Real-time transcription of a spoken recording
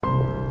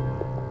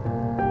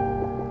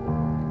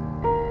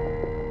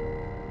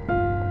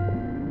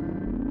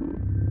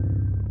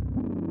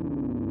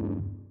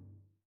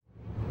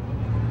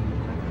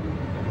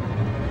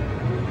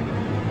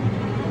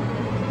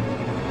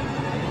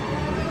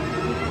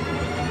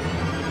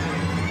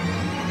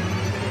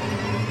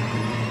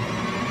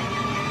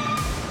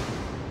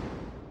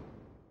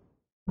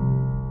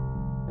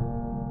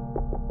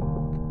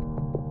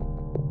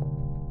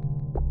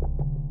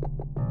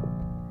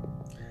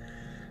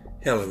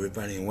Hello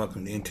everybody and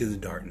welcome to Into the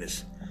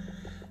Darkness,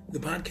 the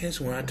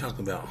podcast where I talk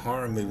about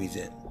horror movies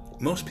that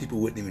most people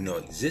wouldn't even know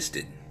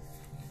existed.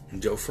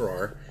 I'm Joe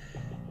Farrar,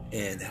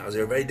 and how's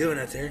everybody doing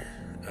out there?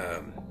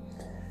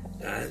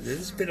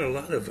 There's been a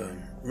lot of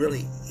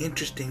really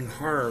interesting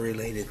horror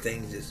related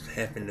things that's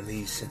happened to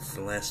me since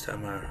the last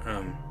time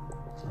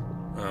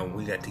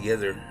we got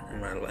together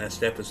in my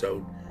last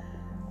episode.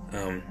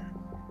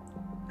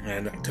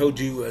 And I told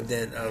you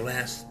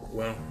that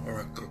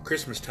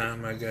Christmas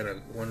time, I got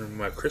one of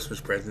my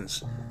Christmas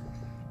presents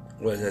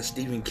was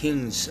Stephen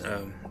King's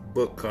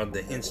book called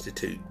The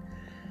Institute.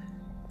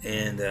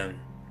 And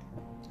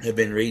I've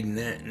been reading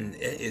that, and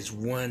it is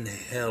one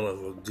hell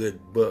of a good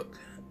book.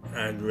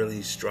 I'd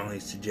really strongly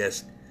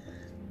suggest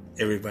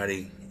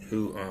everybody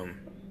who,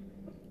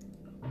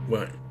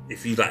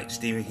 if you like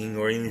Stephen King,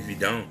 or even if you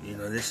don't,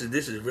 this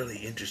is a really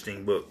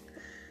interesting book.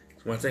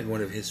 Well, I think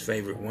one of his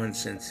favorite ones,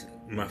 since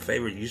my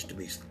favorite used to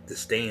be The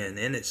Stand,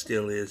 and it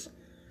still is.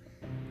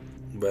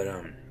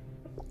 But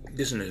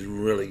this one is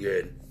really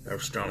good. I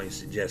strongly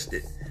suggest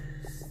it.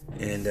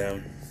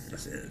 And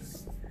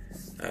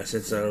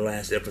since our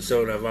last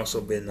episode, I've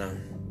also been,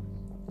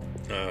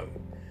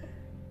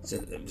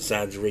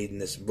 besides reading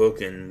this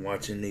book and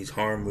watching these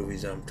horror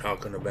movies I'm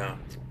talking about,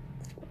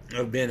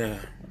 I've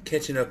been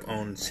catching up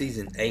on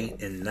season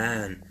 8 and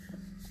 9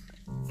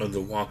 of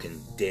The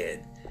Walking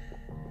Dead.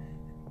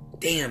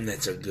 Damn,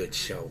 that's a good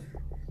show.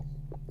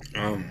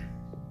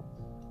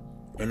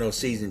 I know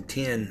season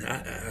 10,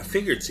 I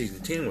figured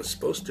season 10 was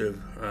supposed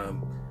to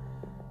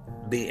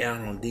be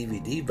out on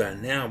DVD by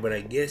now, but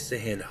I guess they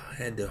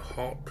had to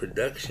halt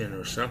production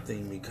or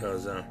something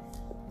because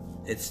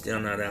it's still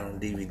not out on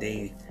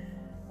DVD.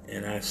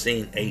 And I've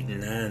seen 8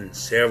 and 9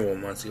 several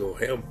months ago,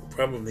 hell,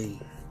 probably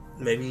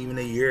maybe even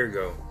a year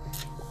ago.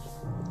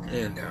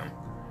 And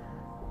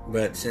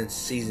but since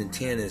season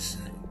 10 is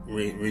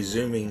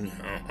resuming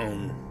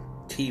on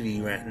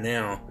TV right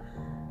now,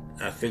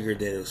 I figured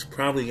that it was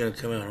probably going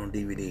to come out on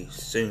DVD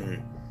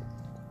soon,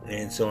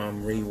 and so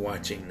I'm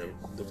rewatching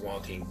The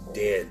Walking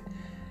Dead,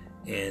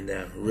 and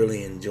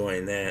really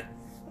enjoying that.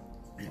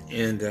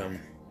 And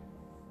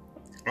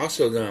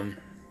also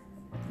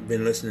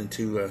been listening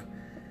to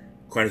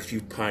quite a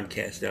few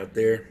podcasts out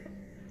there,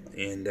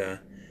 and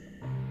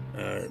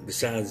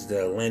besides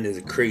the Land of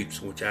the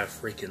Creeps, which I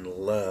freaking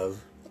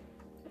love,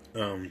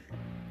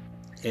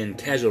 and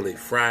Casualty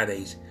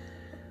Fridays,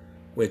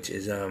 which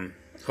is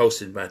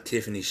hosted by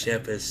Tiffany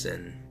Shepis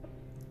and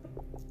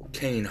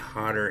Kane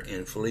Hodder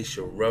and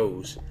Felicia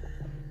Rose.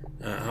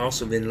 I've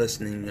also been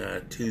listening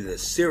to the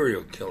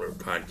Serial Killer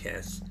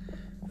podcast.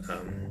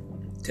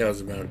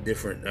 Tells about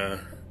different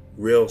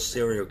real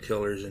serial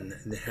killers and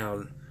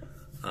how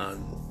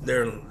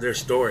their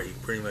story,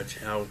 pretty much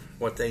how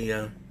they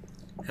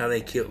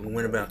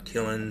went about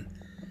killing,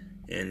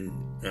 and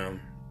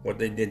what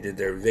they did to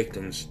their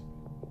victims.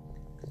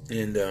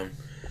 And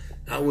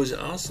I was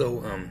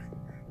also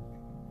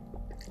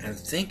I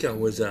think I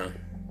was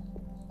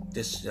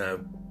just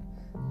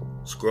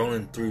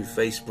scrolling through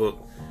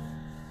Facebook.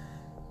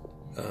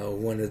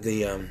 One of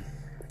the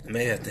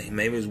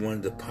maybe it was one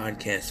of the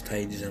podcast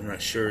pages. I'm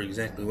not sure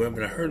exactly where,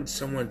 but I heard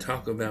someone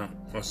talk about,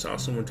 or saw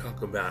someone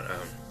talk about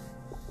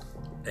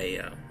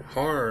a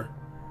horror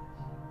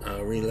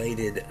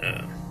related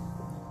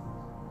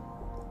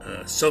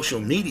social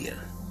media,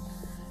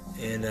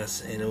 and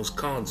it was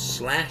called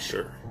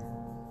Slasher.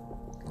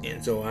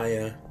 And so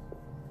I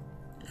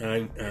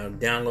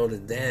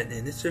downloaded that,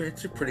 and it's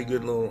a pretty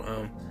good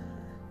little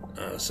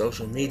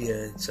social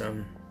media. It's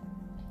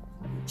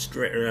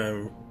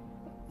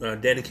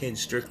dedicated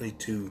strictly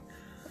to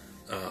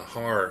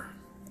horror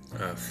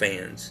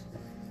fans.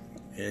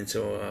 And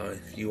so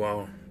if you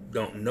all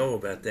don't know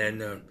about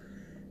that,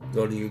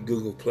 go to your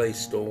Google Play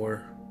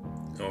Store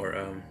or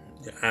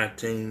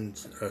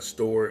iTunes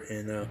store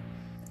and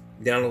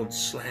download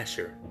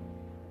Slasher.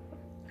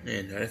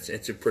 And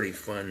it's a pretty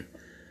fun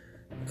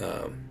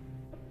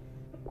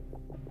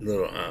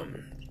little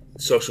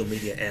social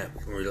media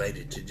app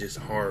related to just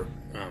horror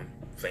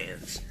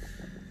fans.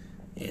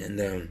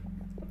 And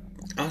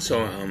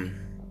also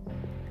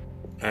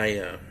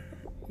I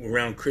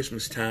around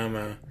Christmas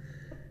time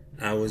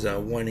I was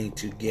wanting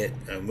to get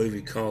a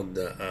movie called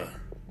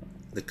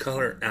The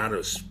Color Out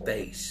of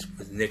Space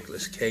with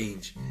Nicolas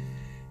Cage.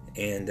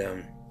 And the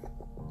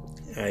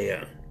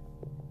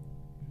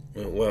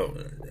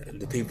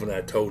people that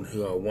I told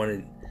who I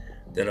wanted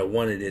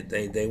it,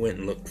 they went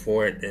and looked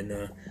for it,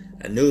 and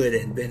I knew it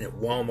had been at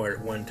Walmart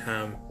at one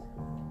time,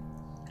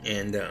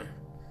 and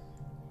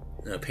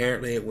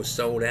apparently it was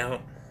sold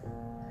out,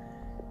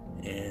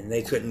 and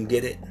they couldn't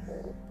get it.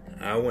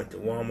 I went to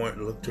Walmart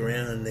and looked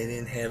around, and they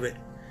didn't have it,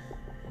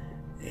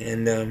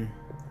 and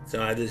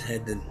so I just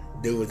had to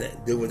do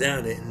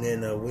without it. And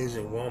then we was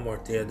at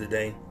Walmart the other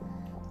day,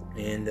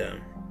 and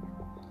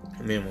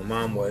me and my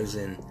mom was,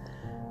 and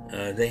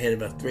they had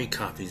about 3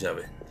 copies of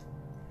it,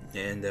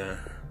 and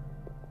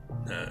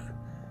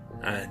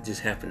I just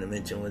happened to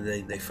mention when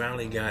they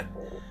finally got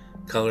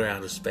Color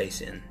Out of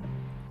Space in,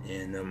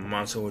 and my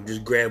mom said, well,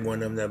 just grab one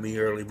of them, that'll be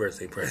your early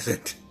birthday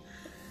present.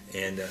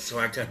 And so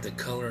I got the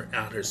color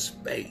Outer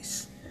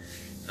Space.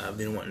 I've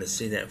been wanting to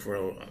see that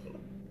for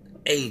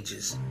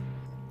ages.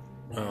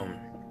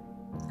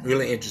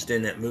 Really interested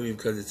in that movie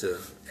because it's a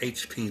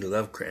H.P.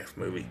 Lovecraft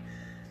movie.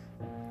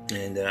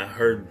 And I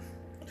heard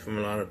from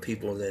a lot of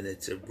people that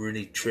it's a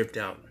really tripped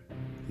out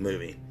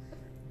movie.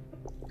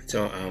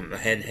 So I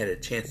hadn't had a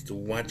chance to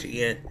watch it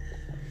yet,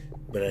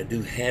 but I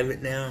do have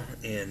it now.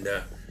 And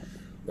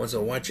once I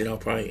watch it, I'll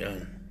probably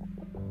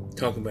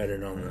talk about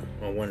it on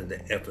one of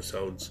the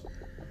episodes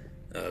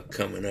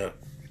coming up.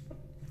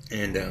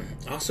 And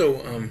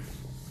also,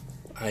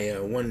 I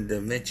wanted to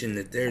mention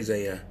that there's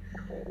a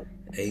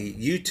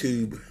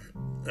YouTube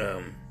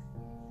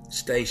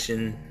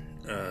station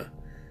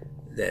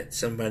that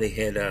somebody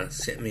had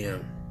sent me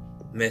a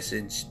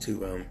message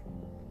to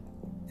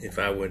if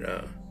I would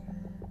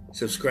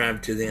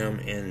subscribe to them,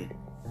 and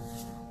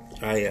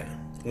I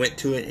went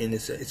to it, and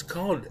it's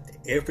called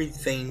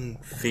Everything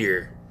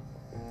Fear,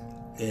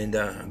 and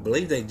I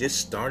believe they just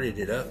started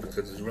it up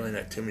because there's really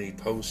not too many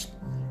posts,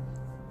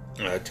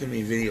 too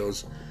many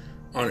videos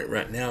on it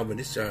right now, but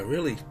it's a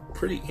really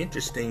pretty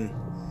interesting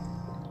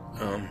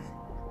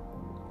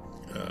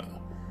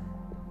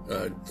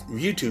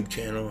YouTube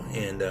channel,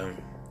 and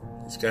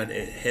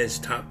it has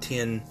top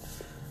 10.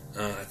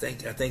 I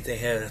think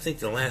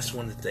the last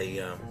one that they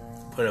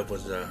put up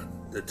was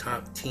the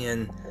top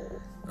 10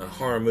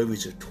 horror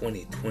movies of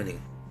 2020,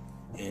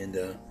 and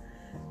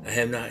I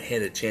have not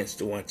had a chance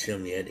to watch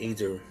them yet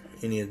either,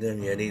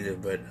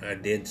 but I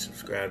did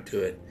subscribe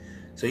to it.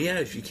 So yeah,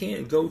 if you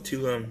can, go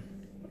to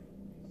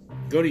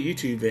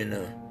YouTube and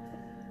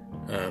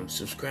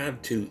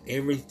subscribe to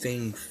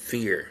Everything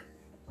Fear,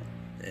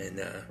 and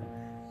I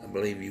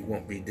believe you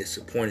won't be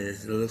disappointed.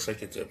 It looks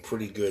like it's a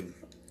pretty good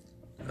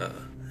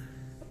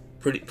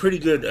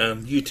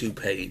YouTube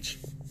page.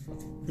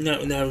 Now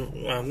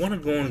I want to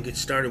go on and get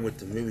started with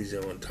the movies I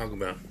want to talk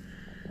about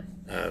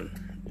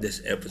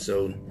this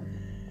episode.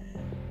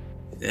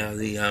 Now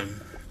the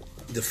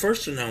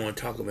first one I want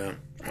to talk about,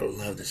 I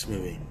love this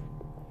movie.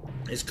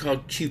 It's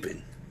called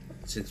Cupid.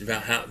 Since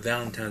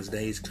Valentine's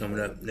Day is coming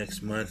up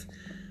next month,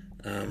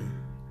 and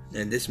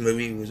this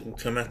movie will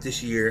come out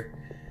this year.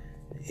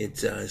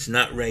 It's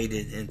not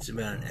rated, and it's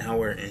about an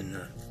hour and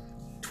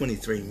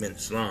 23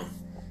 minutes long.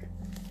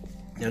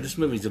 Now this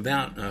movie's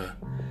about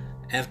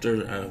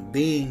after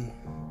being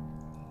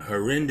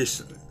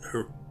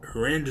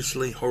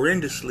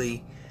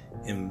horrendously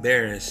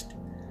embarrassed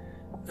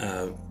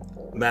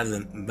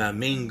by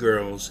mean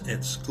girls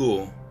at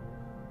school,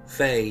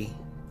 Faye,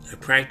 a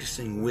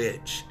practicing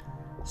witch,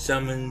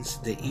 summons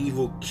the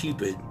evil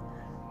Cupid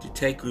to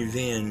take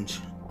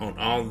revenge on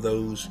all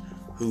those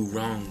who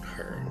wronged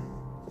her.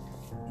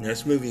 Now,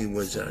 this movie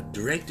was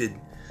directed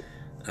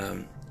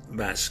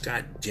by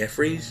Scott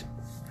Jeffries.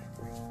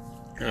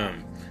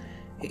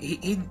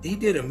 He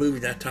did a movie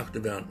that I talked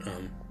about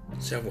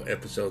several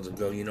episodes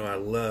ago. You know, I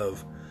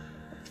love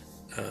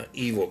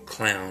evil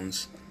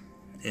clowns,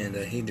 and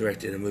he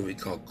directed a movie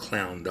called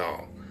Clown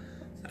Doll.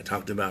 I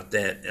talked about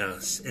that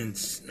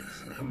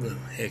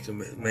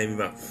maybe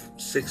about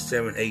 6,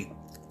 7, 8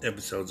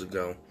 episodes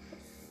ago,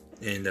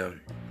 and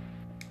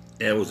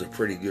that was a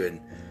pretty good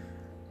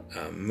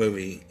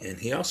movie. And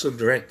he also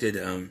directed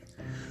a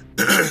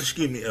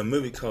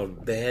movie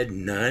called Bad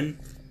Nun,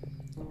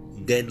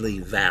 Deadly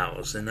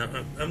Vows, and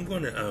I'm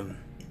going to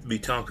be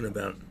talking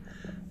about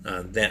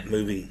that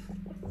movie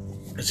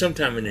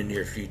sometime in the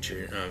near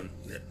future.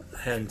 I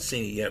haven't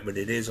seen it yet, but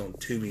it is on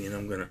Tubi, and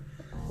I'm going to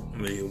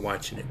be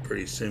watching it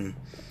pretty soon.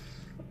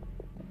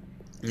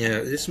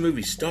 Now, this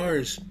movie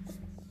stars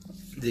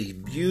the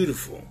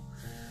beautiful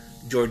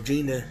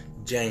Georgina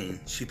Jane.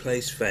 She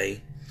plays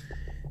Faye,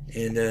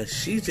 and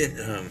she's in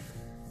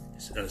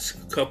a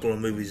couple of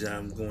movies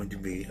I'm going to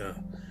be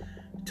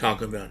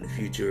talking about in the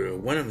future.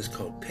 One of them is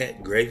called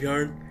Pet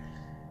Graveyard,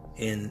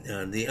 and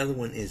the other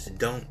one is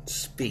Don't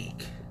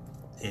Speak.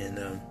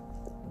 And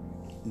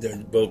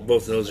both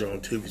of those are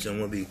on Tubi, so I'm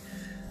going to be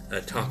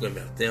talking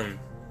about them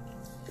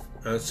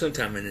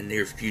sometime in the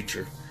near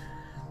future.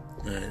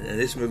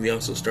 This movie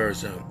also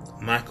stars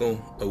Michael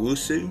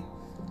Owusu.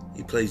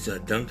 He plays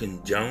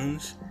Duncan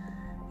Jones,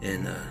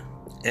 and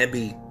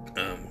Abby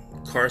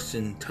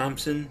Carson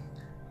Thompson.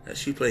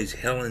 She plays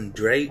Helen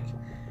Drake,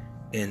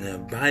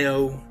 and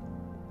Bio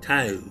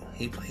Taiu.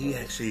 He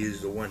actually is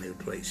the one who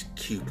plays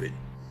Cupid.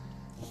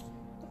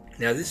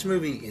 Now this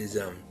movie is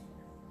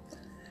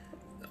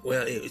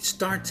it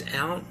starts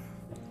out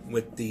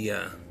with the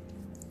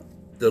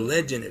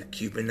legend of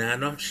Cupid. Now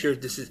I'm not sure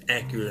if this is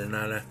accurate or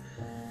not.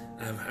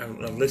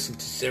 I've listened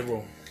to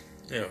several,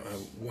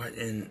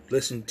 and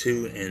listened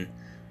to and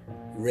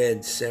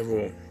read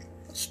several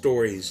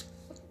stories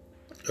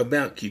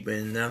about Cupid,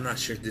 and I'm not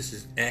sure if this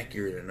is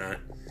accurate or not.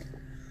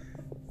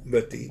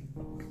 But the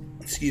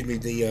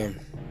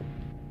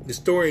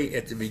story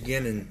at the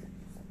beginning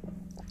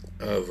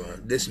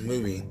of this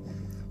movie,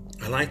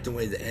 I like the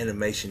way the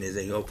animation is.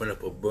 They open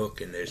up a book,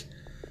 and there's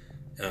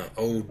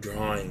old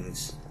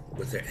drawings,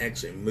 but they're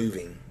actually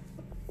moving,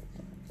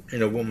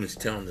 and a woman's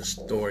telling the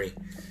story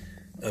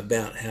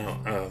about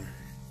how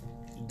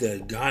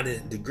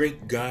the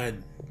Greek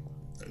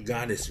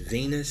goddess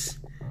Venus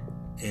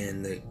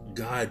and the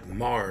god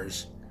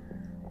Mars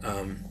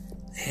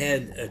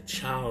had a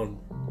child,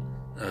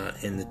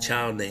 and the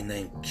child they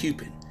named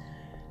Cupid.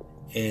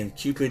 And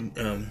Cupid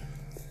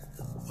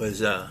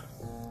was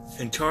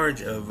in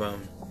charge of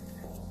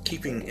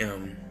keeping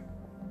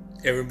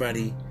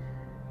everybody,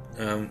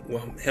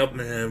 helping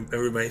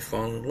everybody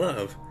fall in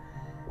love.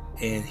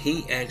 And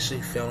he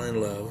actually fell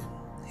in love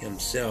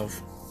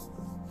himself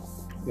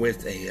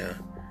with a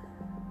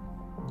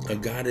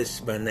goddess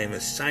by the name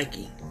of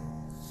Psyche,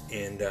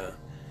 and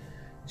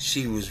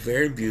she was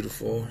very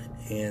beautiful,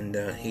 and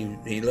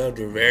he loved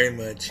her very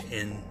much.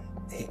 And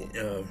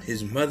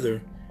his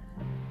mother,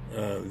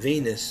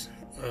 Venus,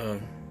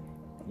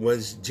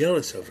 was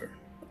jealous of her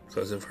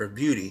because of her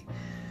beauty.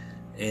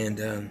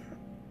 And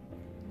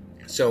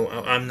so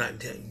I'm not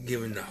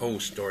giving the whole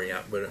story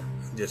out, but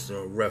just a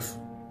rough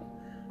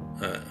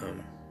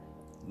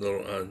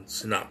little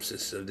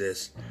synopsis of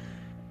this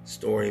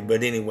story.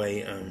 But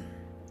anyway,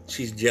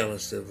 she's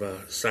jealous of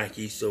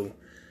Psyche, so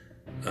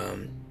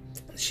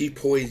she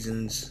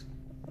poisons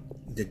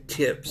the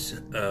tips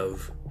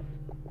of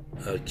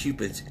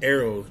Cupid's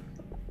arrow,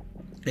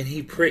 and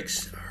he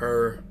pricks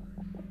her,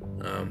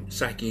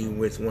 Psyche,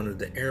 with one of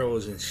the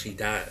arrows, and she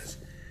dies.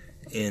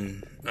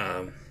 And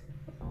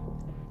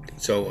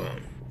so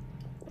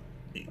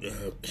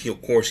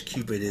of course,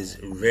 Cupid is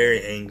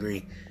very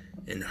angry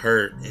and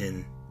hurt,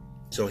 and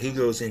so he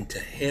goes into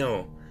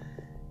hell,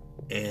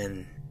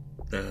 and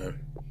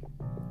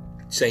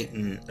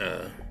Satan,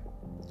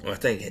 I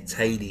think it's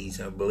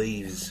Hades, I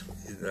believe,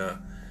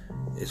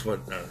 is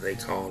what they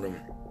called him,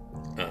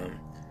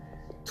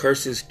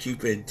 curses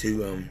Cupid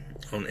to,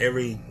 on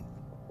every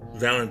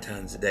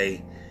Valentine's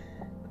Day,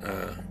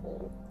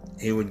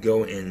 he would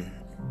go and,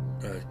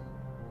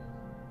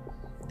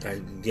 I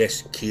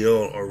guess,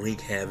 kill or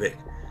wreak havoc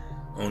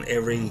on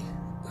every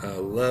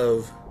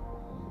love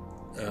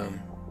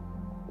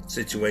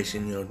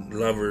situation,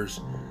 lovers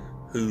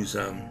who's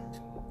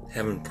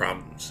having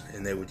problems,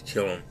 and they would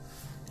kill them.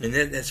 And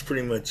that's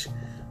pretty much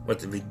what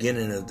the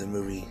beginning of the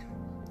movie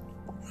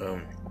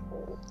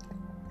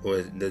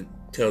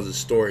tells the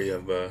story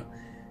of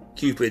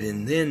Cupid.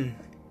 And then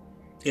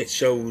it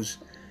shows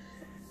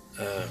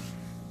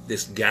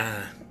this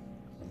guy,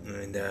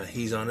 and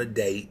he's on a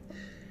date,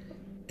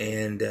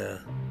 and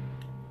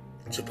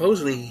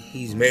supposedly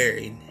he's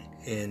married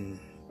and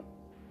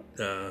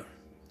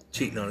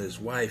cheating on his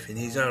wife, and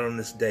he's out on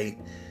this date,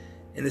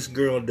 and this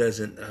girl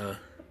doesn't,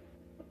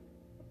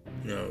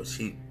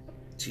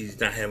 she's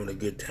not having a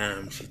good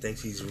time. She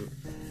thinks he's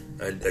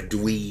a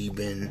dweeb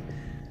and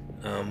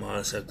all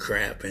this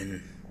crap,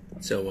 and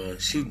so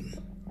she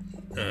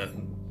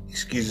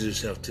excuses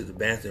herself to the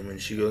bathroom,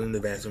 and she goes in the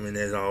bathroom, and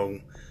as all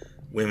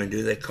women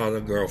do, they call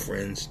their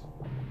girlfriends,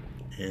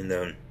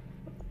 and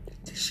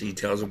she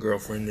tells her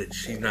girlfriend that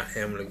she's not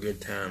having a good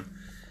time.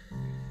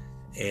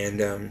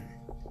 And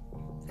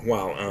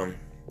while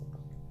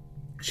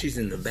she's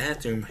in the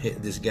bathroom,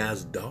 this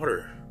guy's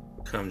daughter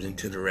comes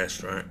into the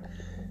restaurant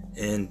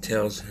and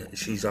tells,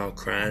 she's all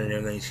crying and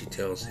everything, she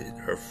tells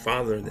her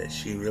father that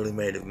she really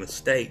made a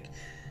mistake,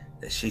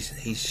 that she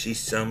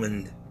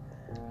summoned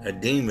a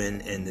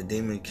demon, and the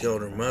demon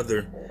killed her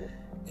mother,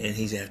 and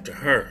he's after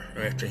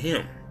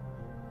him.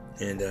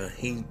 And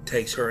he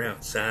takes her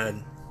outside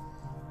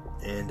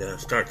and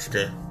starts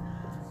to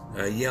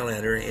yell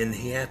at her, and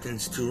he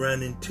happens to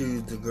run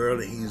into the girl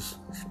that he's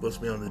supposed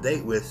to be on the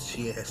date with.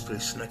 She actually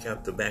snuck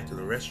out the back of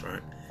the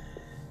restaurant,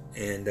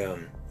 and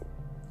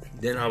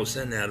then all of a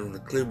sudden, out of the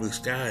clear blue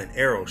sky, an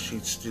arrow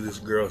shoots through this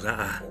girl's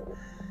eye,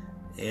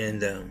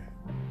 and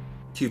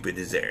Cupid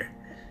is there.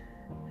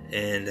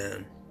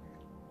 And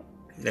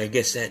I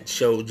guess that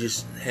show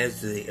just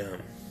has the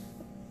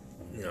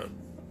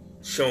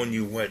showing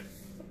you what,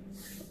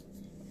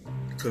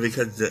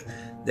 because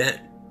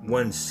that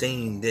one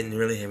scene didn't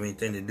really have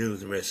anything to do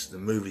with the rest of the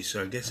movie,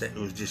 so I guess that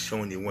was just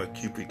showing you what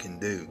Cupid can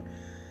do.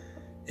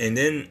 And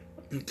then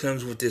it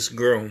comes with this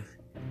girl,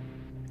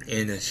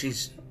 and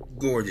she's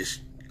gorgeous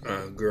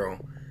girl,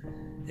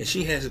 and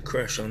she has a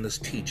crush on this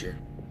teacher,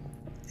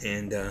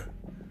 and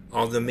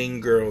all the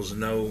mean girls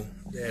know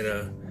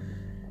that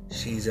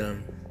she's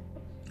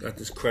got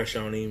this crush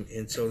on him,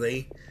 and so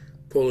they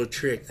pull a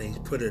trick. They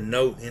put a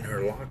note in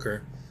her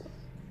locker,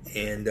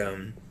 and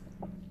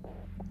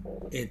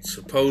it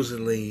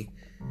supposedly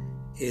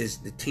is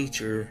the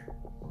teacher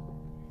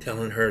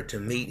telling her to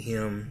meet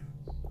him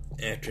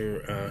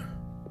after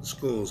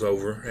school's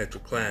over, after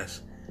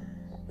class,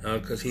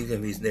 because he's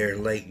going to be there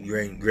late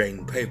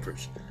grading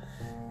papers.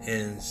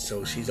 And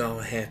so she's all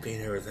happy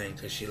and everything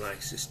because she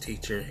likes this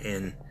teacher.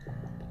 And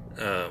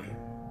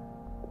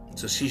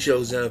so she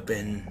shows up,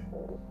 and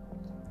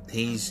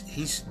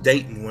he's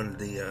dating one of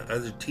the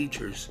other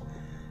teachers,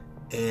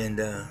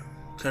 and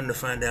come to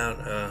find out,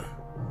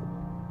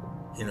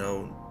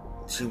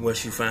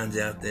 she finds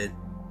out that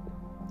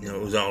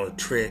it was all a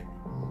trick,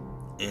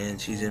 and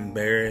she's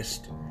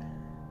embarrassed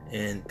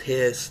and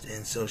pissed,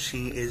 and so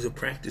she is a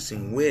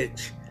practicing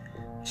witch.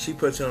 She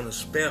puts on a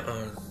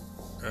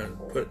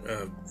put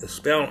a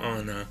spell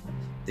on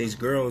these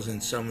girls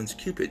and summons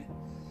Cupid.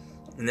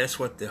 And that's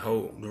what the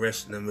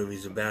rest of the movie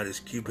is about, is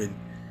Cupid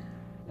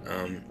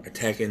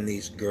attacking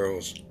these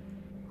girls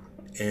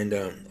and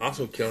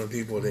also killing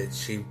people that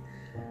she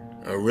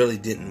really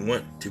didn't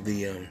want to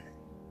be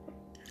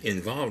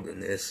involved in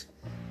this.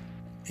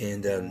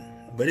 And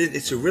but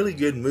it's a really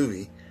good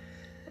movie.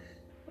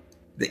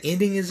 The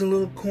ending is a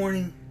little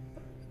corny,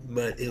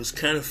 but it was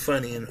kind of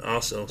funny, and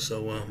also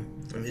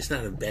it's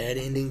not a bad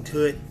ending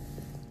to it.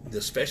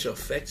 The special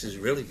effects is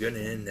really good,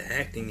 and the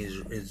acting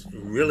is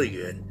really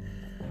good.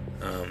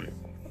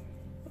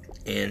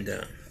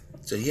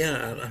 So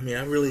yeah,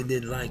 I really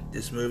did like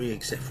this movie,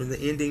 except for the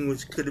ending,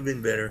 which could have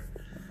been better,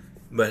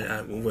 but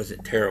it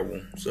wasn't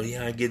terrible. So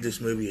yeah, I give this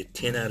movie a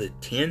 10 out of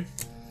 10.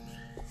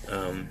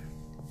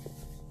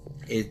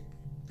 It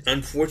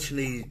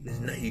unfortunately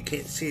you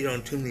can't see it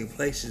on too many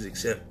places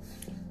except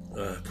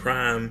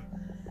Prime,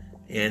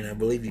 and I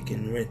believe you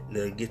can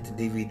get the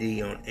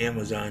DVD on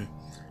Amazon,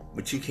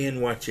 but you can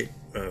watch it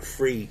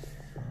free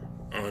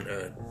on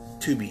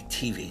Tubi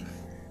TV.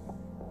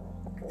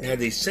 Now,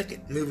 the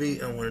second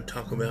movie I want to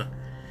talk about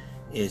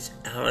is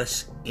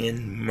Alice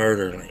in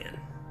Murderland.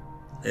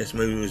 This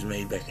movie was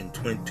made back in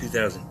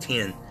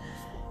 2010.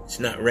 It's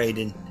not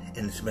rated,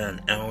 and it's about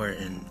an hour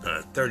and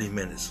 30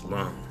 minutes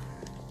long.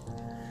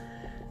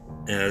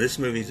 Now, this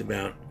movie is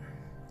about,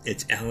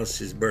 it's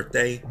Alice's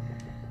birthday,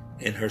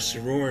 and her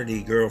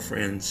sorority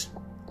girlfriends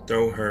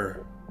throw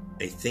her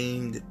a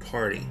themed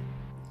party.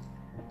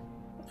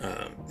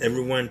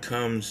 Everyone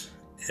comes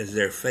as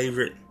their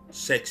favorite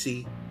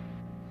sexy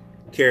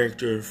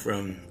character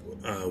from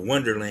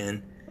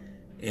Wonderland,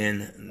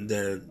 and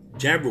the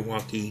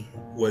Jabberwocky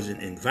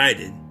wasn't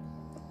invited,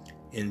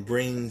 and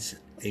brings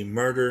a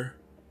murder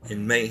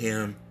and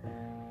mayhem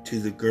to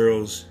the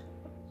girls'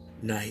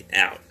 night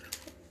out.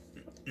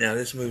 Now,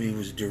 this movie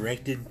was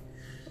directed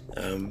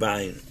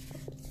by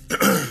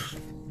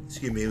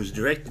it was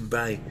directed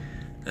by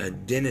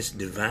Dennis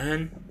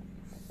Devine.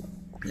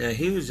 Now,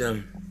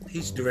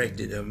 he's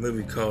directed a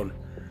movie called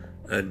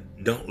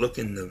Don't Look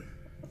in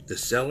the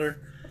Cellar,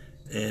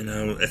 and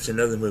that's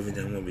another movie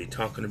that I'm going to be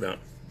talking about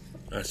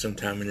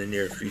sometime in the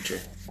near future.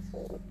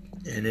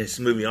 And this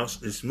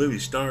movie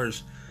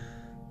stars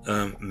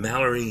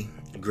Mallory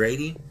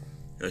Grady.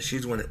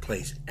 She's the one that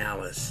plays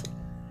Alice.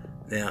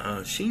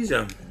 Now, she's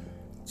a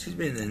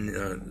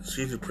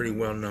pretty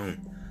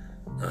well-known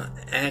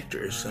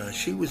actress.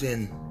 She was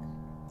in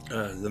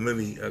the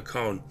movie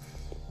called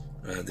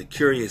The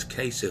Curious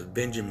Case of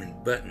Benjamin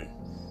Button,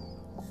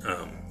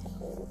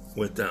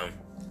 with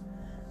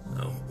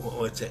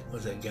what's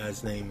that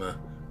guy's name?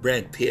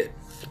 Brad Pitt.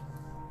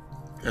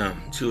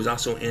 She was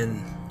also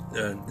in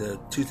the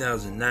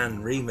 2009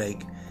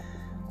 remake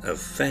of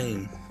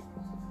Fame.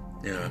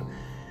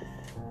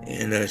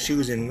 And she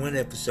was in one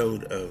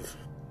episode of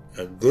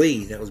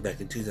Glee. That was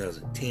back in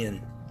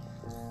 2010.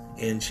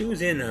 And she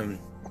was in a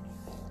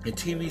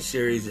TV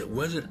series that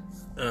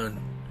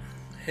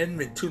hadn't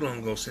been too long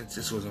ago since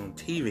this was on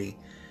TV.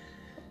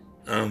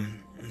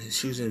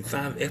 She was in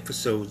 5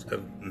 episodes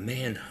of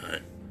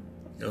Manhunt.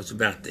 That was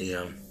about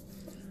the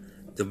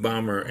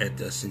bomber at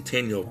the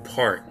Centennial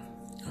Park.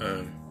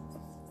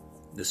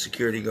 The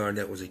security guard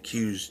that was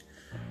accused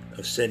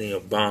of setting a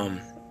bomb.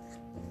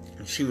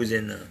 And she was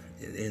in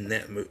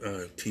that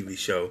TV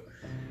show.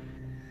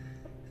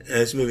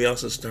 This movie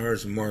also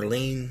stars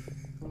Marlene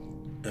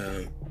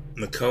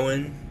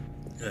McCohen.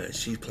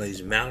 She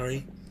plays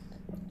Mallory.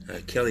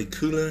 Kelly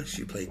Kula,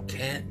 she played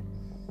Kat.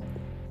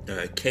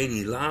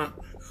 Katie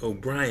Locke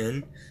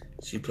O'Brien,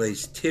 she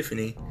plays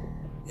Tiffany.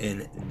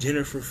 And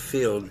Jennifer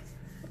Field,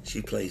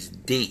 she plays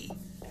Dee.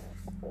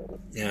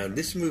 Now,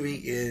 this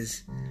movie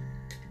is,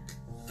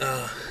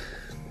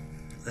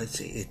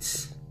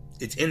 it's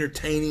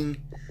entertaining.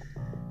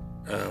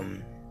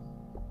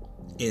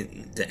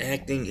 The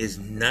acting is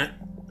not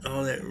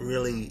all that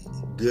really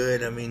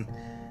good. I mean,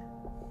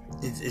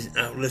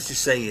 let's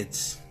just say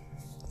it's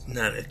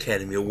not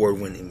Academy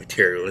Award-winning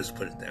material. Let's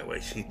put it that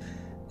way.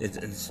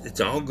 It's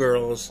all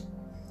girls,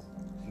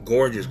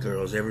 gorgeous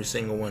girls, every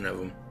single one of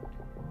them.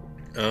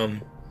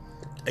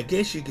 I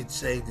guess you could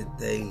say that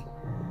they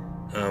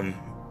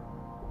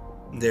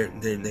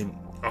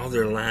all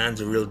their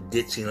lines are real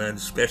ditzy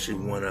lines, especially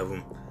one of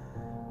them,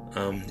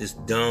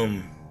 just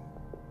dumb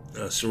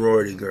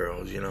sorority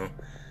girls, you know.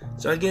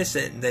 So I guess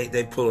that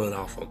they pull it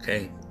off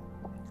okay.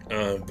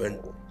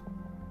 But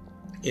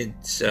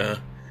it's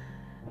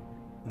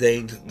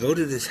they go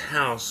to this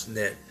house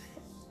that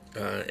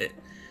it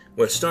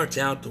starts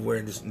out to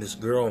where this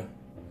girl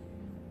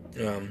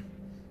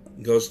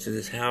goes to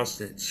this house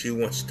that she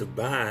wants to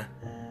buy.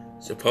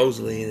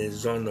 Supposedly it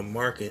is on the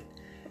market,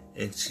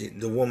 and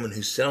the woman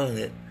who's selling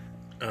it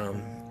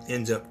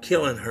ends up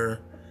killing her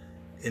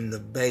in the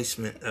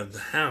basement of the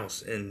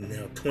house. And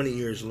now 20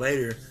 years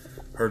later,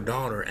 her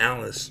daughter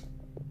Alice,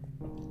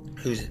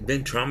 who's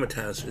been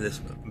traumatized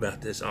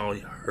about this all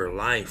her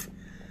life,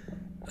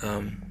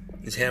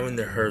 is having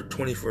her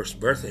 21st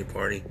birthday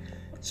party.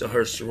 So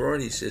her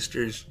sorority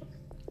sisters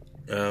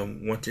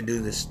want to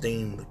do this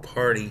themed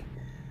party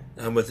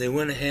but they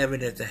wouldn't have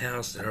it at the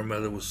house that her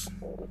mother was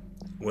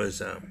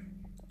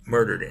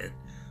murdered in.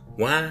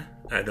 Why?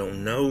 I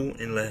don't know,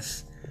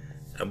 unless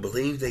I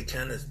believe they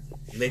kind of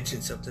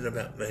mentioned something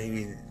about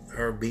maybe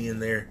her being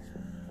there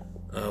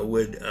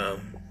would,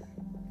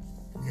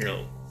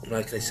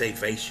 like they say,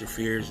 face your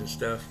fears and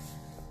stuff.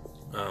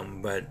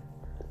 But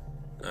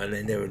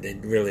they never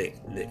did really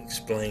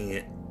explain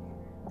it.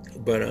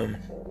 But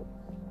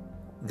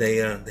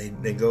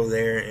they go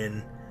there,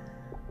 and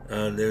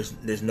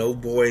there's no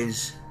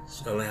boys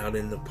allowed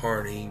in the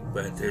party,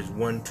 but there's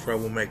one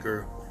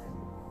troublemaker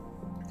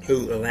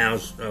who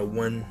allows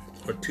one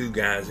or two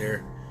guys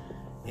there.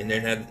 And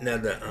then now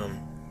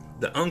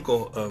the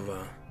uncle of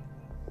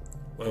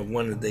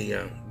one of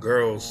the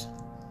girls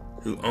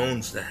who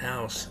owns the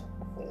house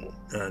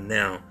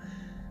now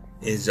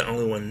is the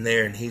only one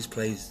there, and he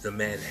plays the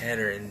Mad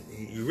Hatter, and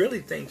you really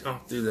think all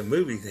through the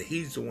movie that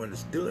he's the one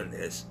that's doing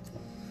this.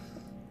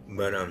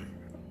 But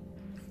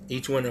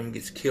each one of them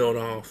gets killed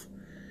off,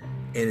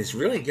 and it's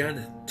really got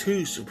a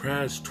two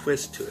surprise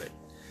twist to it.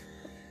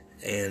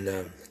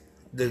 And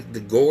the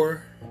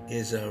gore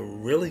is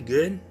really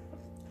good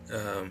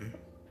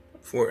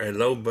for a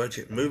low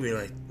budget movie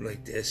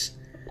like this.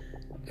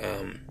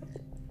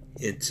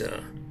 It's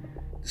the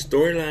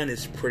storyline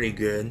is pretty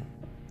good.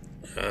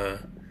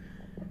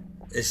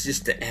 It's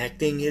just the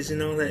acting isn't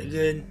all that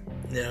good.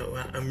 Now,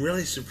 I'm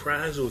really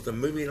surprised with a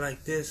movie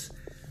like this,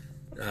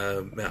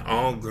 about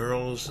all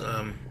girls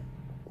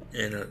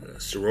and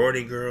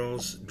sorority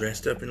girls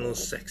dressed up in little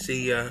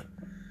sexy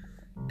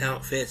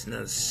outfits.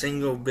 Not a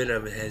single bit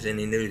of it has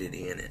any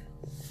nudity in it.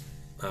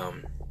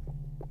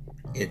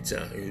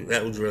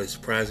 That was really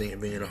surprising,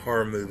 it being a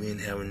horror movie and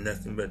having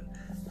nothing but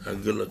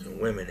good-looking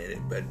women in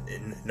it, but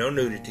no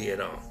nudity at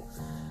all.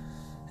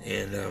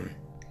 And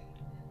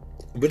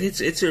but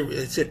it's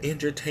an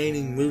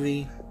entertaining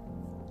movie.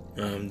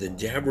 The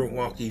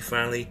Jabberwocky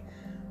finally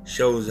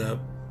shows up,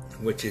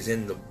 which is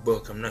in the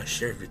book. I'm not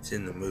sure if it's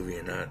in the movie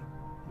or not,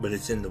 but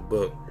it's in the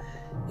book,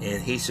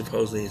 and he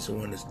supposedly is the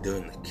one that's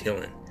doing the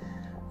killing.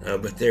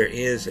 But there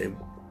is a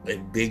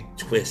big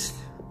twist,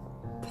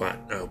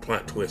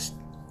 plot twist.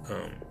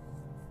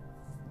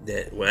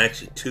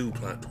 Actually two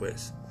plot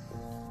twists,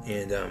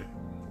 and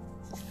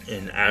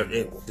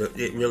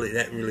it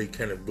really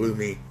kind of blew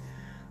me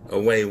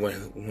away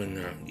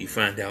when you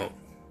find out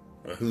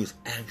who's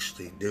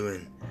actually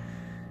doing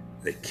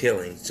the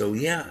killing. So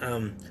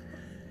yeah,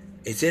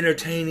 it's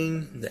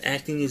entertaining. The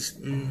acting is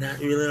not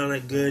really all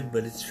that good,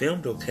 but it's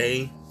filmed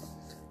okay.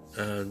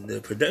 The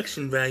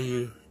production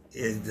value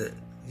is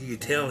you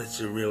can tell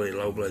it's a really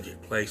low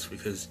budget place,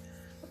 because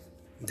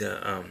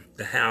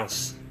the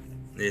house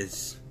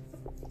is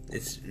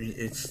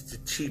it's a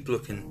cheap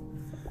looking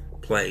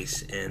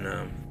place, and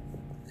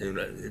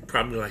it's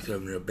probably like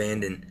an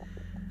abandoned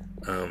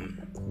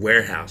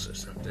warehouse or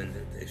something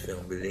that they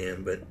filmed it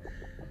in. But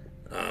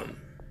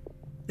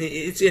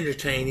it's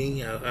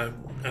entertaining. I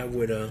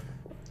would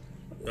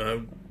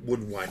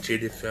watch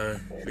it if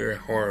you're a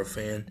horror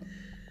fan.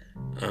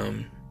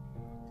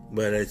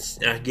 But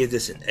I give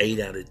this an 8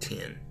 out of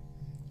 10.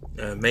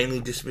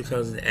 Mainly just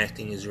because the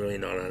acting is really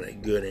not all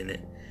that good in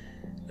it.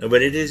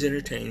 But it is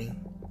entertaining.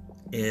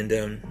 And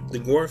the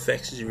gore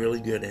effects is really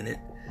good in it.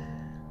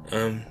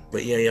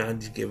 But yeah, I'll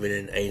just give it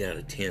an 8 out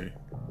of 10.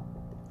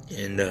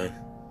 And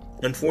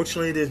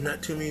unfortunately, there's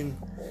not too many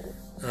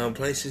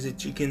places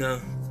that you can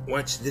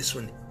watch this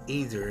one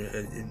either.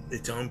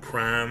 It's on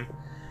Prime.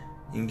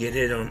 You can get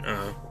it on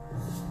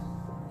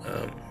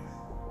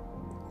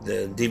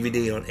the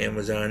DVD on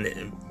Amazon,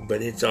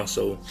 but it's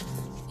also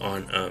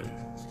on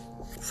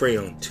free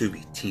on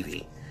Tubi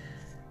TV.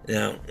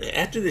 Now,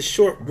 after this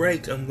short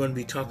break, I'm going to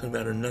be talking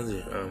about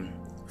another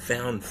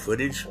found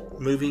footage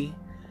movie,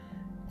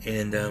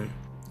 and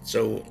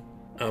so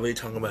I'll be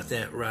talking about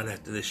that right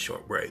after this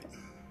short break.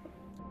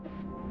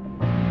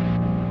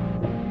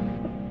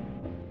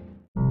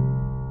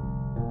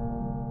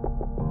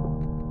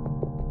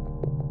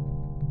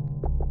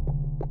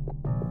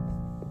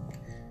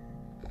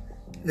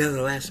 Now,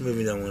 the last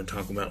movie that I want to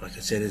talk about, like I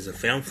said, is a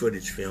found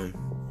footage film,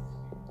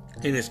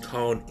 and it's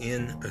called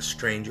In a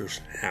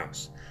Stranger's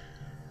House.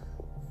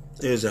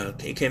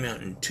 It came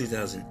out in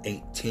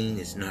 2018.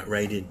 It's not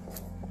rated.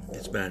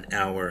 It's about an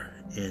hour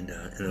and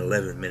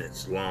 11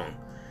 minutes long.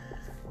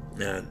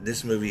 Now,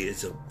 this movie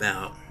is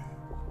about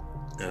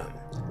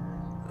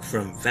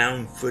from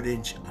found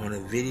footage on a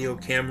video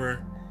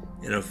camera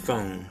and a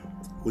phone,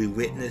 we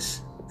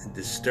witness the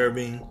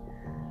disturbing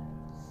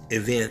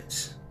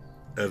events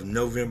of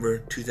November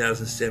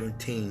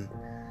 2017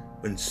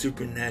 when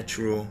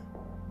supernatural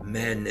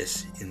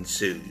madness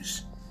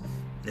ensues.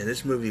 Now,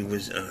 this movie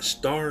was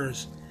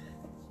stars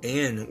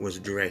and was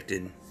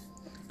directed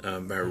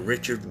by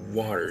Richard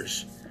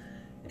Waters.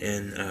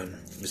 And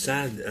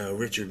besides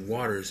Richard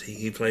Waters,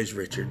 he plays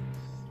Richard.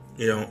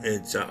 You know,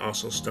 it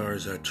also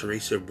stars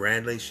Teresa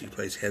Bradley. She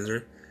plays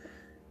Heather.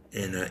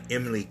 And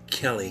Emily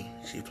Kelly.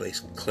 She plays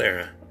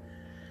Clara.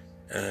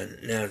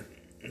 Now,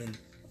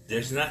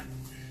 there's not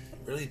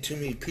really too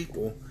many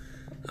people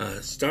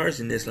stars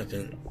in this, like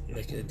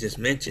I just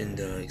mentioned,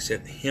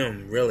 except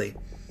him really.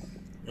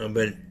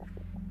 But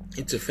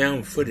it's a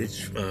found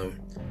footage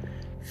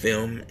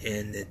film,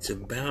 and it's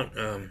about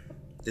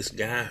this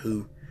guy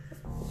who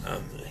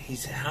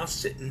he's house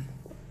sitting.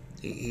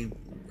 He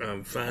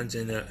finds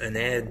an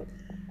ad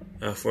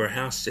for a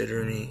house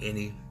sitter, and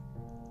he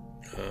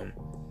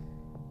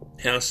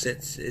house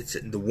sits. It's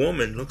the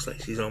woman looks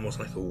like she's almost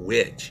like a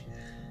witch.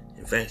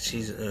 In fact,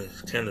 she's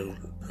kind of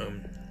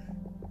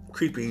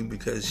creepy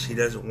because she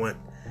doesn't want.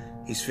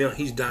 He's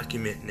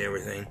documenting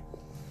everything,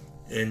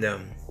 and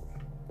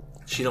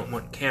she don't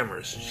want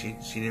cameras. She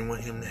didn't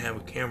want him to have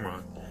a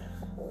camera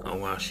on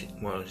while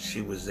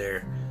she was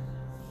there.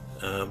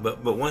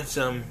 But once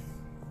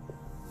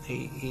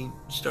he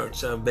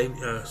starts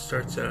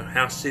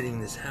house sitting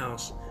this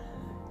house,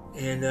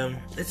 and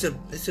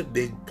it's a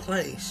big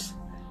place,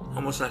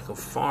 almost like a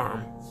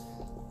farm,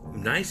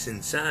 nice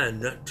inside,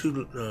 not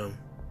too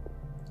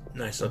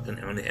nice looking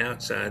on the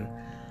outside.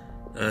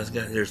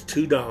 There's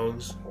 2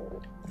 dogs,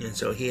 and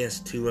so he has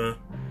to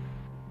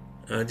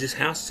just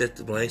house sit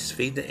the place,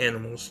 feed the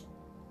animals,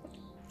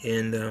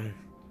 and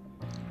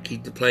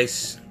keep the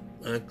place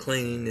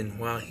clean. And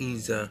while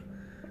he's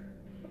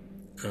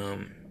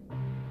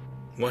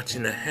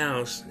watching the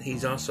house,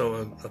 he's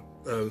also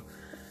a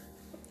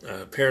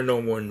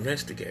paranormal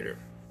investigator.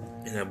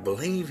 And I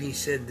believe he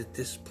said that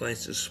this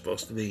place is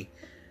supposed to be,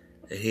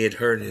 that he had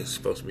heard it's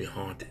supposed to be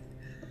haunted.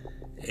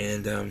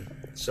 And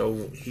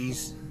so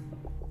he's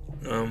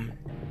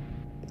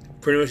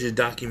pretty much is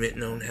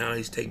documenting on how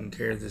he's taking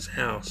care of this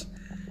house.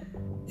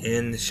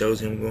 And it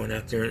shows him going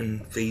out there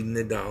and feeding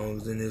the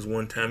dogs. And there's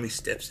one time he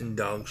steps in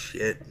dog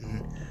shit.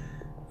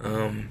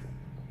 And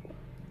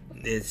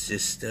it's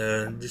just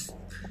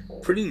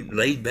pretty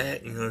laid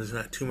back. There's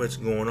not too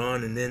much going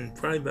on. And then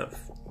probably about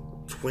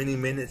 20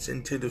 minutes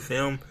into the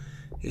film,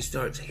 he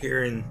starts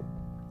hearing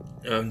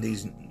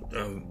these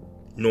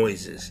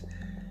noises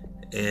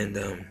and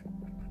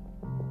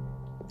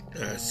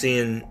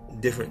seeing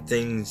different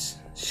things,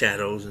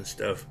 shadows and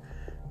stuff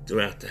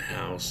throughout the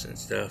house and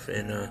stuff.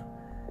 And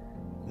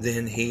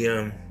then he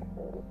I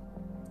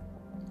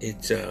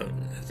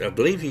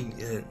believe he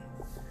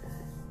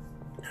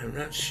I'm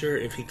not sure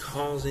if he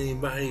calls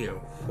anybody or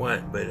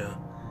what, but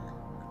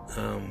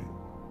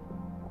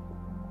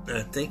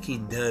I think he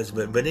does,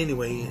 but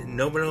anyway,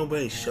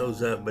 nobody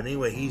shows up. But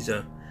anyway, he's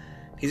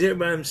there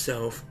by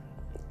himself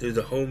through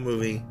the whole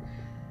movie,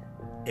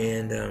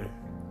 and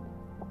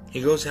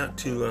he goes out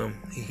to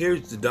he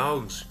hears the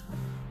dogs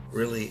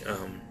really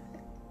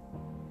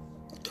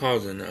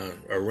causing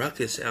a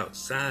ruckus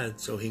outside,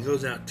 so he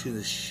goes out to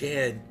the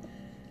shed,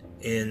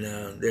 and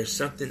there's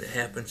something that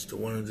happens to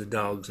one of the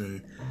dogs,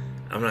 and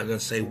I'm not gonna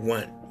say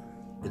what,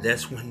 but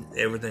that's when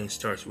everything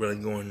starts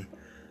really going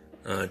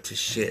to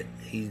shit.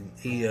 He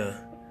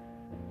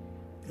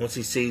once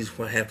he sees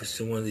what happens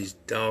to one of these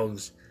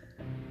dogs,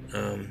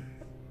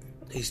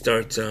 he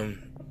starts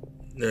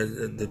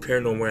the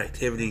paranormal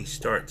activity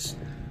starts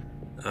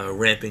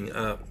ramping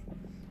up,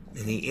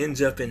 and he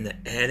ends up in the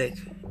attic,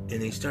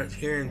 and he starts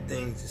hearing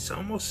things. It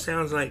almost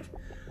sounds like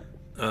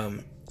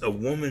a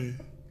woman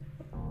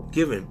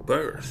giving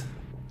birth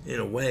in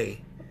a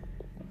way.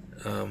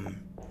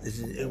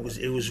 It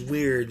was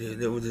weird.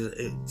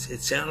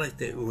 It sounded like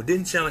that. It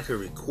didn't sound like a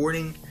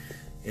recording,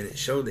 and it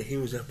showed that he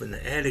was up in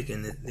the attic,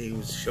 and that he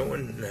was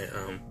showing that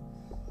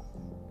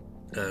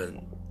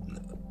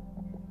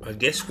I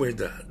guess where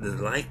the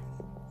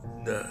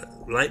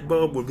light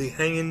bulb would be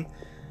hanging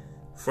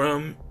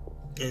from,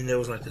 and there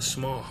was like a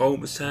small hole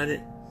beside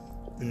it,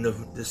 and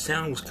the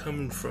sound was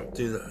coming from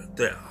through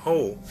that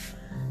hole,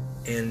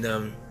 and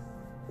I'm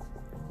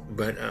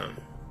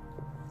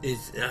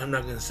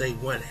not going to say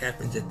what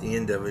happens at the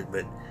end of it,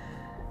 but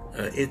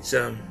it's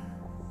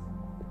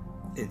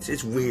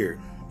weird.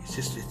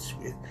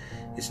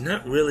 It's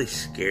not really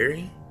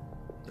scary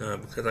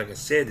because, like I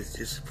said, it's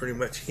just pretty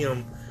much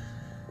him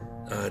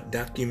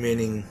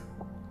documenting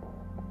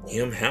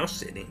him house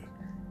sitting.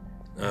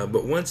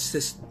 But once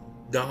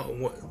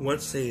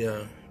he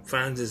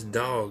finds this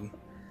dog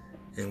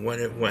and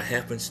what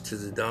happens to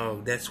the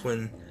dog, that's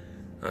when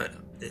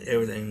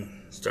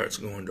everything starts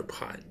going to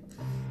pot.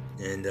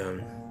 And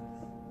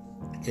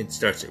it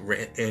starts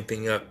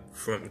amping up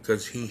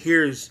because he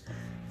hears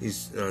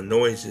these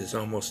noises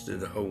almost through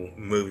the whole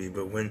movie.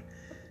 But when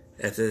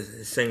after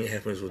the thing that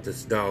happens with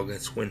this dog,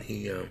 that's when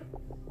he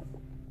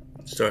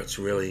starts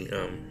really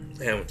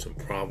having some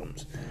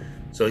problems.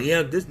 So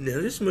yeah,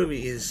 this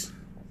movie it's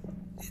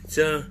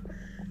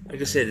like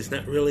I said, it's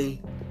not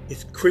really,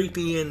 it's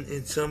creepy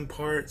in some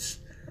parts.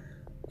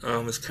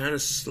 It's kind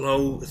of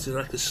slow. It's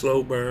like a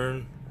slow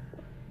burn.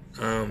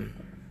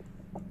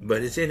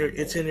 But it's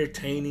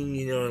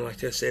entertaining,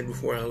 like I said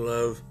before, I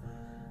love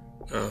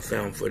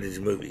found footage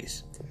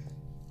movies.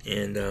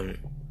 And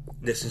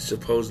this is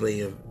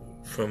supposedly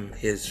from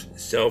his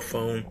cell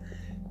phone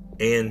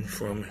and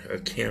from a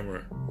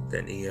camera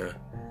that he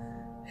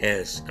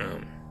has,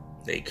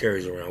 that he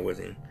carries around with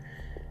him.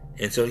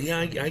 And so, yeah,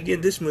 I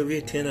give this movie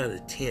a 10 out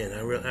of 10.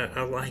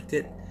 I liked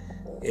it.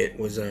 It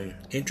was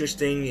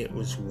interesting. It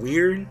was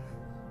weird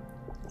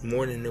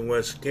more than it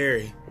was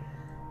scary,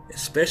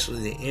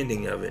 especially the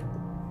ending of it.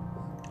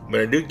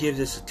 But I do give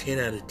this a 10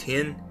 out of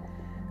 10.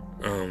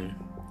 I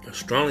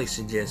strongly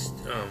suggest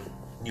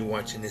you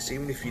watching this,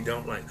 even if you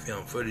don't like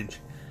found footage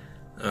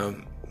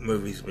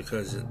movies,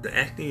 because the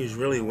acting is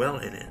really well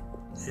in it,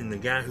 and the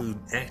guy who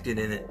acted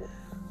in it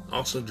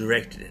also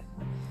directed it.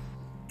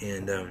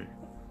 And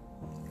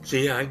so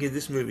yeah, I give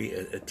this movie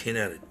a 10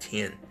 out of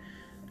 10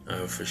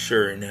 for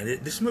sure. Now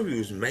this movie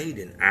was made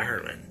in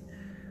Ireland,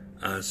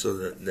 so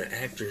the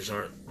actors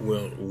aren't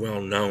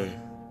well known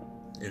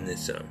in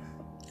this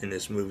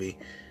movie,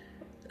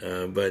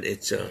 but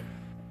it's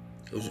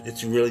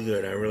really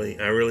good. I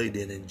really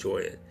did enjoy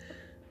it.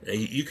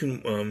 You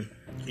can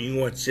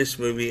watch this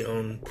movie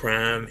on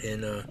Prime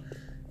and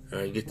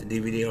get the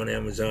DVD on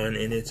Amazon,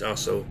 and it's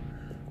also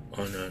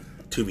on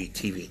Tubi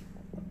TV.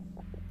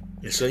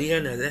 And so yeah,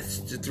 now that's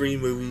the 3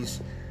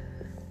 movies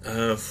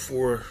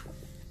for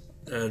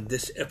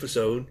this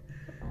episode.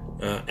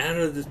 Out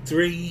of the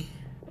 3,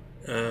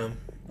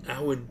 I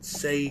would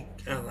say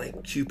I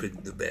like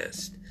Cupid the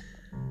best.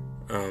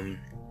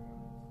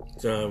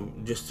 So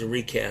just to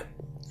recap,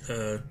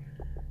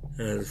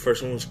 the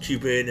first one was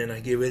Cupid, and I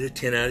give it a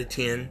 10 out of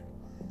 10.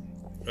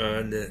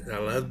 I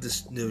love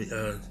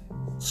the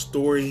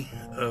story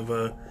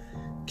of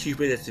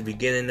Cupid at the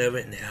beginning of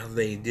it, and how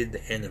they did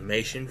the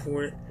animation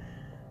for it.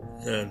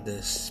 The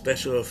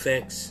special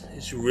effects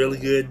is really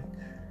good.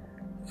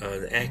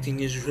 The acting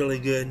is really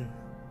good.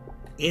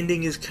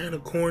 Ending is kind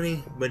of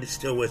corny, but it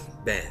still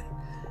wasn't bad.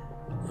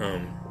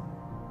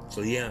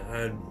 So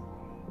yeah,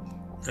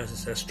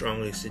 I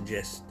strongly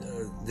suggest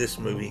this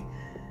movie.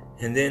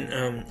 And then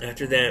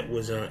after that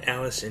was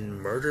Alice in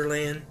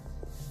Murderland.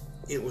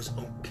 It was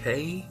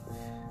okay.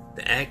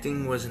 The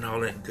acting wasn't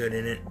all that good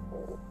in it.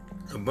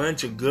 A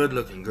bunch of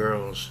good-looking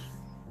girls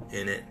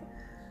in it.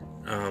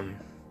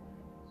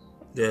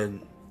 The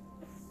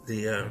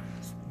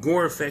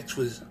gore effects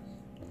was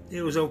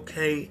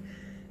okay.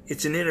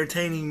 It's an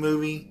entertaining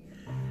movie.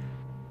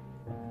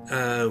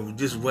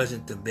 Just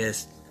wasn't the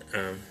best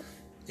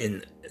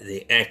in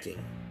the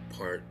acting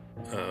part.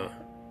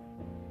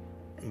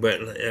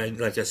 But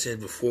like I said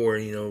before,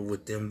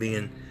 with them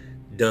being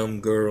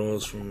dumb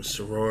girls from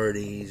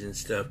sororities and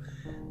stuff,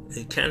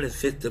 it kind of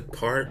fit the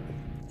part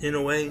in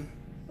a way.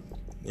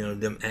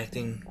 Them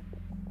acting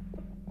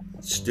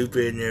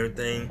stupid and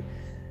everything.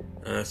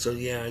 So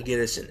yeah, I give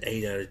this an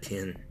 8 out of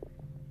 10.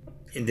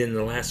 And then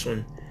the last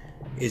one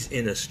is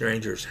In a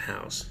Stranger's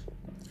House.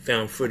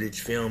 Found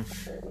footage film.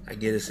 I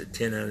give this a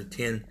 10 out of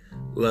 10.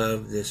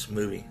 Love this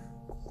movie.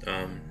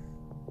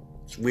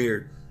 It's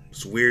weird.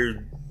 It's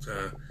weird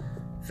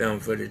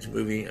found footage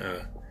movie.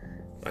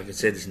 Like I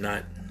said, it's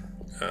not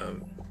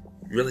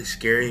really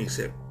scary,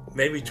 except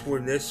maybe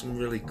toward this some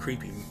really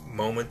creepy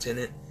moments in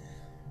it.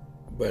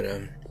 But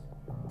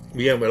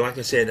yeah, but like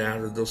I said,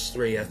 out of those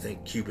 3, I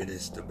think Cupid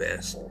is the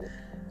best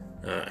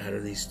out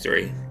of these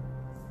 3.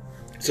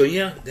 So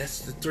yeah,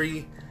 that's the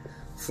 3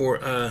 for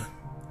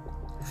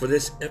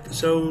this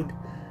episode.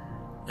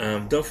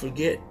 Don't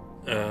forget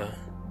to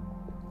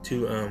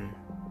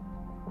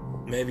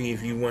maybe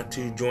if you want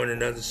to join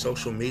another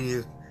social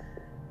media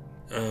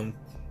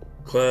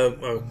club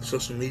or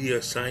social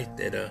media site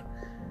that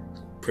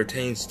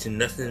pertains to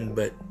nothing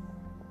but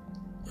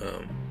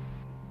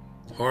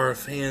horror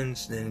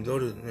fans, then go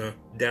to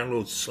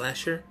download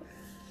Slasher,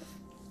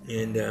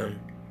 and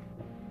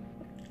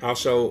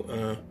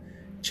also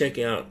check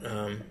out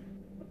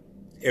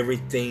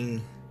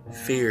Everything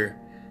Fear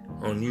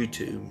on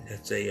YouTube.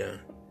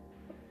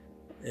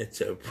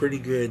 It's a pretty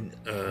good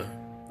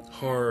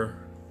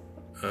horror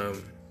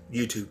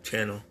YouTube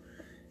channel,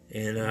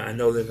 and I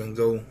know they're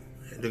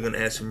gonna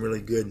add some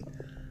really good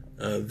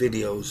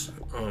videos.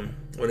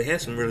 Well, they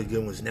have some really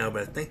good ones now,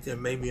 but I think there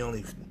may be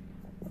only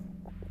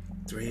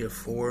 3 or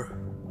 4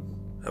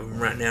 of them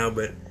right now.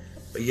 But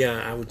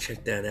yeah, I would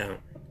check that out.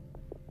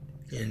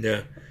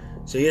 And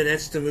so yeah,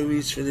 that's the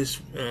movies for this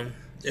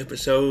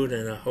episode,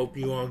 and I hope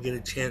you all get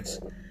a chance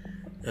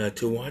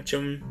to watch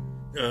them.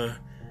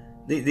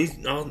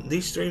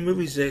 These 3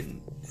 movies, that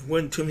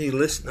wasn't too many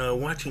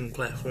watching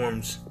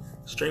platforms,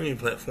 streaming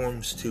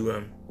platforms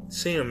to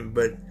see them,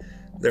 but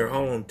they're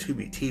all on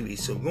Tubi TV.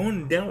 So go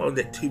and download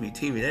that Tubi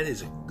TV. That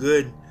is a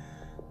good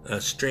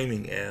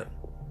streaming app.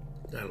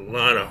 Got a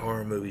lot of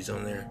horror movies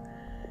on there.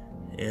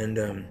 And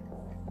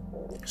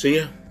so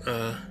yeah,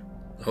 I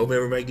hope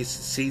everybody gets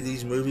to see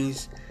these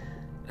movies.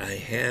 I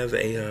have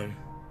a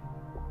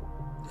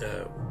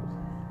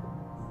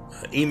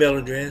email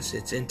address.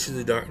 It's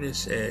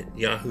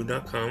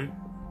intothedarkness@yahoo.com.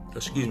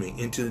 Excuse me,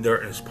 Into the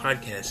Darkness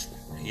podcast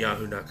at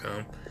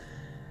yahoo.com.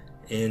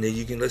 And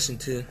you can listen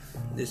to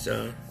this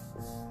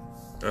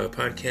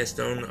podcast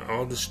on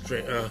all the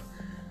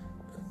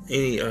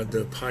any of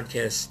the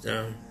podcast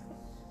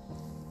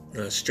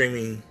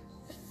streaming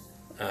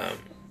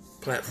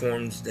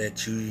platforms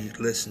that you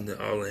listen to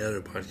all the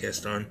other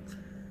podcasts on.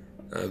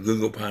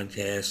 Google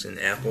Podcasts and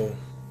Apple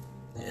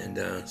and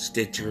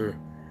Stitcher.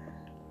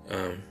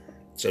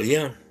 So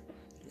yeah,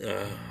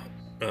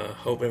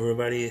 Hope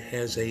everybody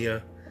has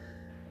a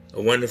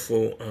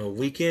wonderful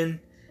weekend,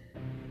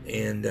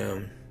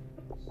 and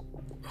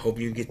hope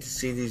you get to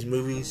see these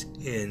movies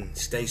and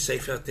stay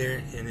safe out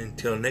there. And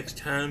until next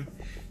time,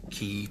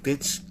 keep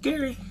it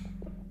scary.